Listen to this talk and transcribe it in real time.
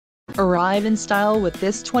Arrive in style with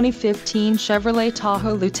this 2015 Chevrolet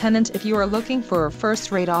Tahoe Lieutenant. If you are looking for a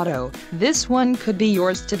first-rate auto, this one could be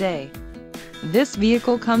yours today. This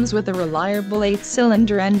vehicle comes with a reliable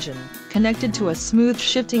 8-cylinder engine, connected to a smooth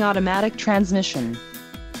shifting automatic transmission.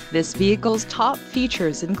 This vehicle's top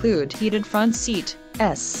features include heated front seat,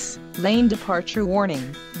 lane departure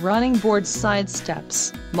warning, running boards, side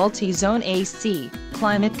steps, multi-zone AC,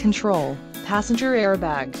 climate control, passenger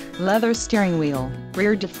airbag, leather steering wheel,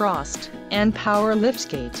 rear defrost, and power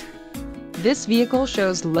liftgate. This vehicle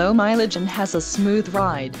shows low mileage and has a smooth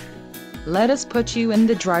ride. Let us put you in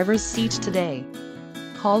the driver's seat today.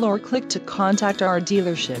 Call or click to contact our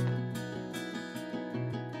dealership.